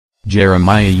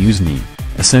Jeremiah Useni,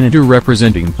 a senator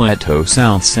representing Plateau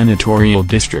South Senatorial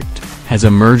District, has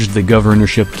emerged the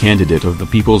governorship candidate of the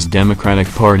People's Democratic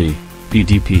Party,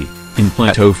 PDP, in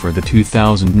Plateau for the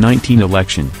 2019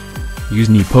 election.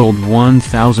 Useni polled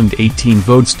 1,018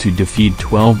 votes to defeat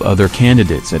 12 other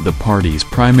candidates at the party's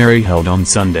primary held on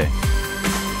Sunday.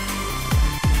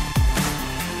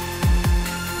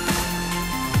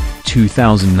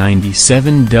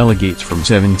 (2,097) delegates from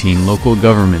 17 local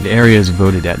government areas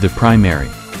voted at the primary,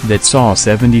 that saw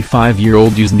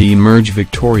 75-year-old Useni emerge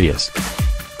victorious.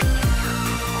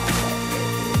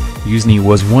 Useni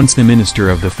was once the Minister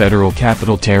of the Federal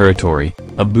Capital Territory,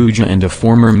 Abuja, and a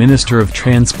former Minister of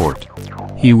Transport.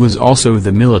 He was also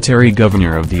the military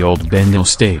governor of the old Benue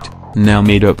State, now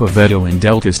made up of Edo and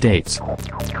Delta states.